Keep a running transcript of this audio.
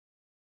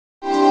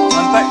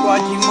back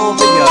writing more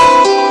videos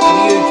on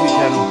the YouTube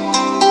channel,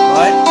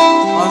 right?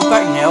 I'm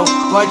back now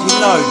writing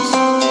loads.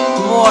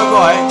 The more I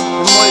write,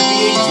 the more it'll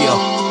be easier.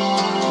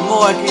 The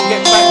more I can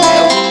get back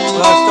now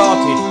where I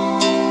started.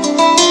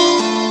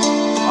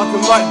 I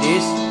can write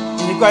this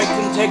in the great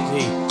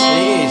contentity that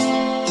it is.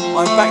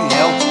 I'm back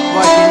now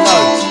writing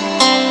loads.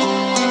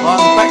 Right,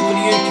 I'm back for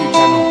the YouTube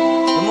channel.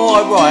 The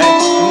more I write,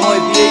 the more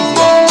it'll be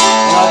easier.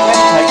 And I can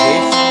take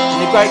this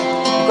in the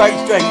great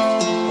strength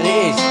that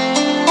it is.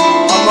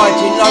 I'm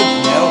writing loads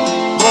now,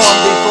 more than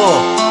before.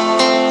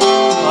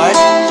 Right?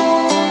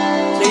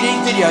 See,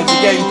 these videos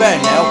are getting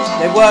better now,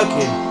 they're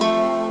working.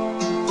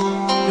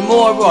 The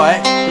more I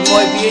write, the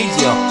more it'll be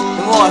easier.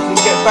 The more I can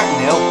get back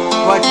now,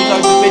 writing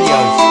loads of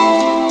videos.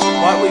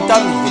 Right, we've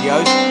done these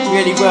videos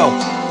really well.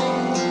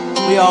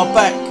 We are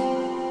back.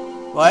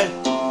 Right?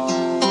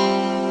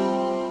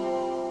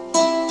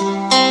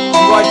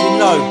 I'm writing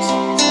loads.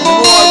 And the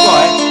more I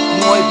write, the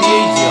more it'll be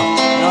easier.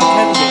 And I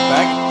can get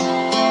back.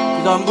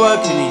 I'm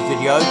working these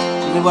videos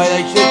in the way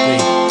they should be.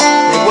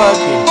 They're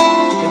working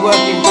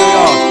very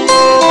hard.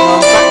 And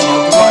I'm back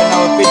now to write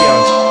another video.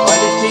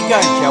 Right, let's keep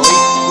going, shall we?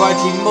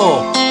 Writing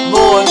more and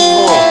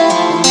more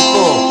than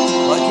before.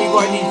 Right, keep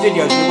writing these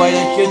videos in the way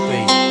they should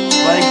be.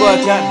 Right, they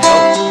work out now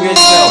really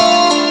well.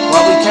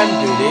 Right, we can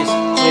do this.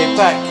 We're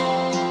back.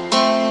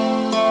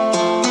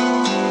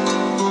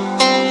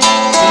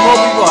 The more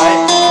we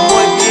write, the more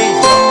it'll be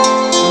easier.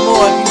 The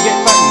more I can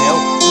get back now,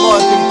 the more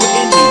I can put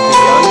in these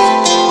videos.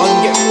 I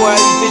can get more out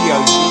of these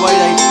videos the way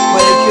they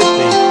should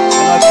be.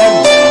 And I can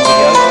write these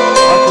videos.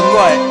 I can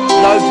write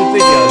loads of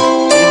videos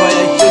the way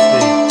they should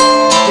be.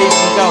 And keep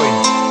them going.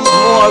 The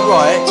more I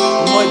write,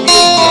 the more it'll be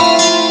easier.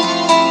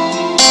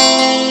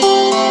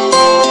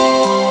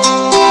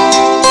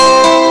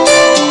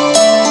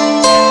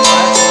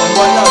 And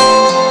write loads.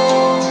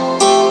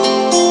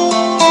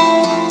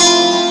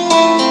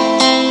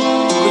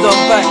 Because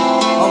I'm back.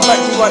 I'm back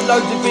to write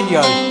loads of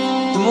videos.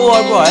 The more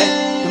I write,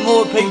 the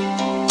more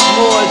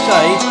I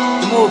say,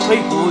 the more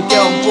people will get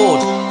on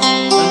board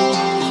and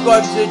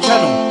subscribe to the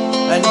channel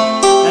and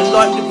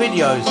like the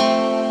videos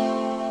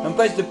and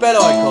press the bell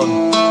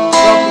icon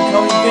for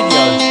upcoming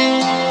videos.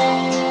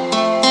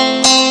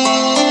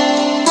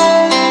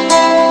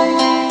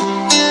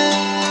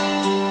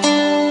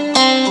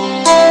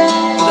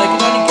 They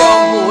can only get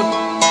on board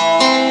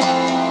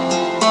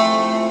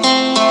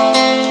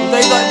if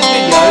they like the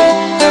videos.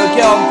 They will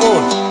get on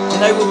board and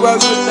they will grow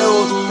with me and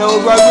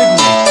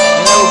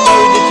they will grow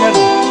with the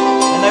channel.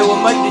 And they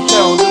will make the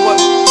channel the best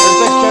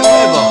channel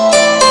ever.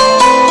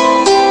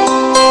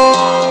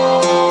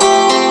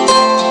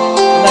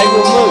 And they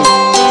will move.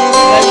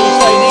 And they will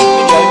say these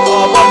videos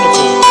are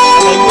wonderful.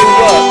 And they will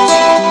work.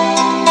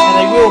 And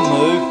they will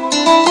move.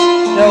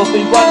 They will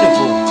be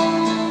wonderful.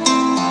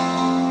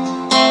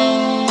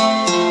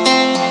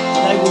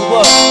 And they will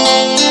work.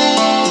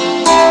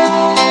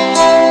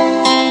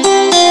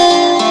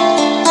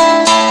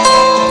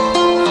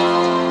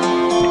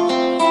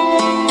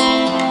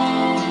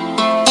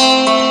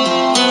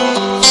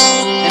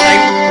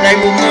 They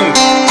will move.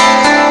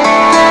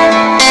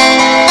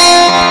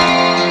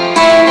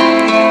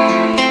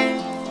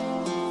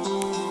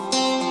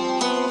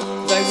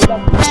 They will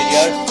love the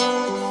videos.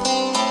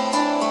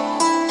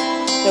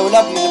 They will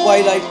love them the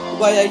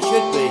way they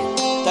should be.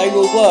 They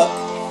will work.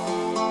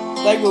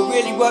 They will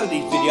really work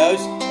these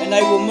videos, and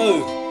they will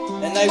move,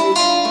 and they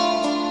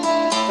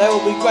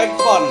will be great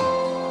fun,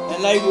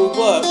 and they will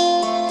work,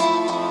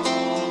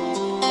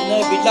 and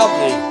they'll be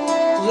lovely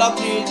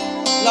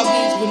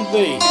as can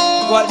be.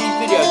 Write these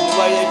videos in the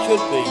way they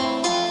should be,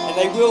 and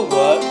they will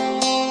work.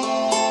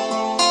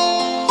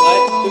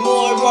 Right? The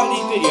more I write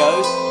these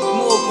videos, the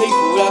more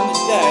people will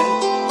understand,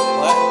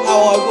 right,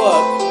 how I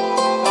work,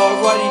 how I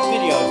write these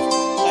videos.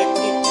 Like,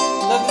 it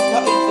doesn't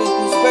come, it's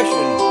an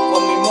expression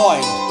from my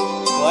mind,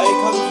 right? It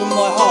comes from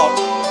my heart.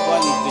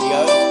 Writing these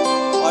videos,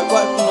 I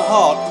write from the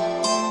heart,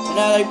 and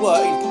how they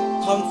work it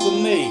comes from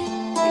me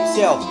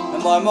itself,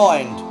 and my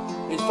mind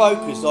is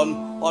focused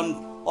on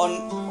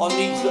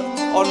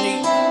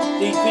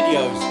these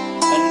videos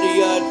and the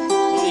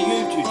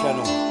YouTube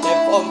channel.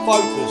 I'm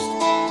focused,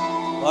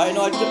 right? And I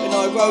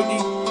wrote the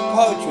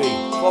poetry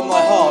from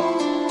my heart.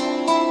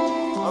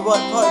 I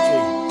write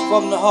poetry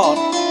from the heart.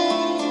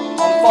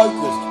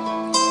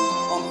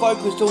 I'm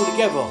focused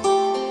altogether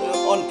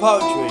on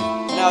poetry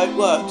and how it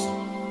works.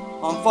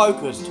 I'm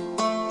focused.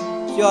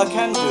 See, I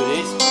can do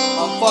this.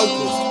 I'm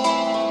focused.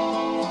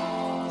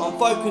 I'm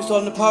focused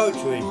on the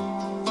poetry.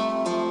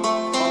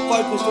 I'm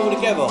focused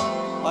altogether.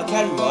 I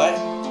can write.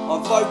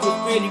 I'm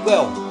focused really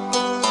well.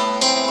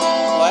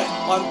 Right?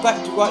 I'm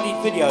back to write these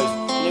videos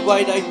in the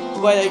way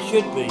they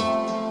should be.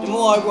 The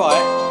more I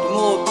write, the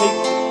more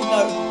people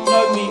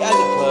know me as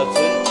a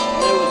person,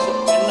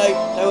 and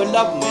they will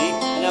love me,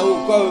 and they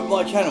will grow with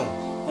my channel,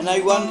 and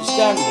they will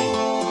understand me,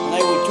 and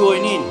they will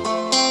join in,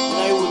 and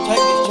they will take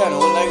this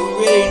channel, and they will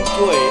really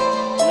enjoy it,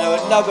 and they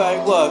will love how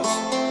it works,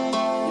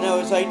 and they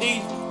will say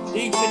these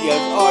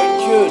videos are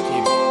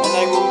intuitive, and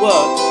they will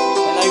work,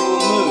 and they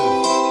will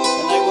move,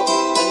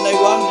 and they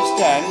will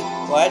understand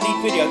why these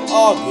videos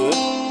are good,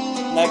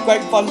 and they're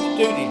great fun to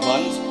do these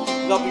ones,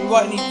 because I've been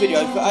writing these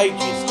videos for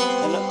ages,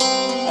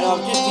 and I'm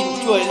just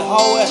enjoying the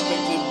whole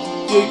aspect of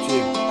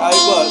YouTube, how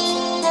it works,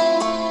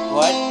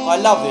 right? I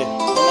love it,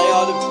 and they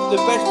are the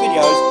best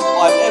videos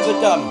I've ever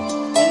done,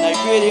 and they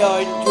really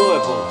are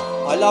enjoyable.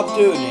 I love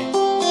doing it,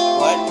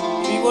 right?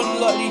 If you want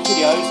to like these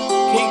videos,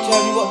 keep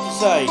telling me what to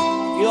say.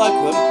 If you like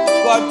them,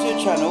 subscribe to the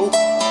channel,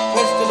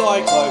 press the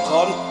like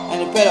icon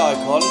and the bell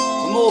icon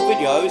for more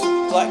videos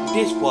like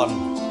this one.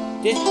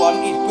 This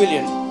one is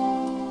brilliant.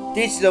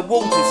 This is a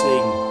water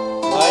scene,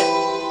 right?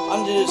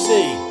 Under the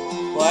sea,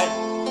 right?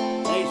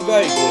 And it's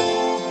very good.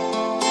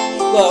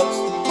 It works.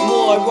 The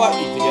more I write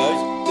these videos,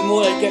 the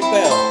more they get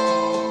better.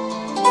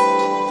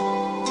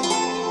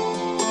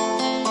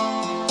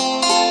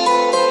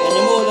 And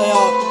the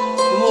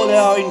more they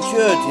are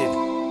intuitive.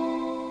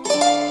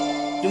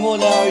 The more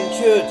they are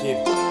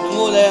intuitive, the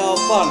more they are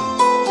fun,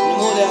 and the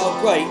more they are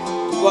great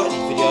to write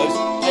these videos.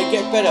 They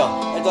get better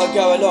as I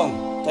go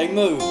along. They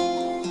move,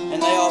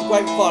 and they are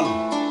great fun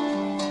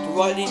to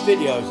write these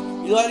videos.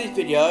 If you like this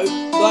video,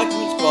 like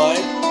and subscribe,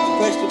 and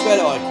press the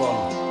bell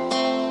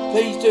icon.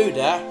 Please do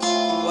that,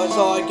 right,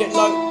 so I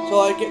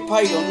get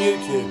paid on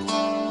YouTube,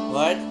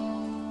 right?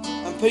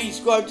 And please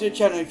subscribe to the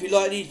channel if you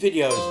like these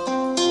videos,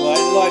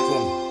 right? Like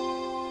them.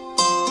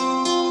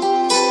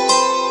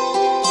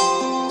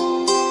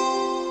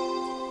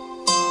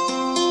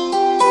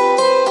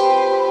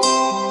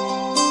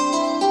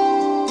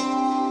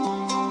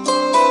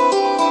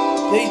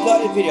 Please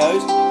like the videos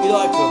if you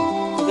like them,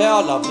 because they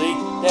are lovely.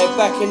 They're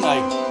back, in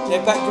they?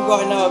 They're back to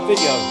write another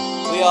video.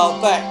 We are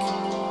back.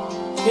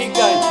 Keep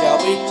going, shall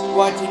we?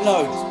 Writing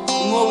loads.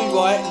 The more we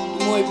write,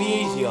 the more it'll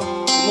be easier.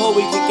 The more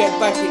we can get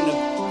back in the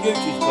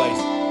YouTube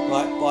space.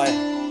 Right,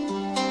 bye.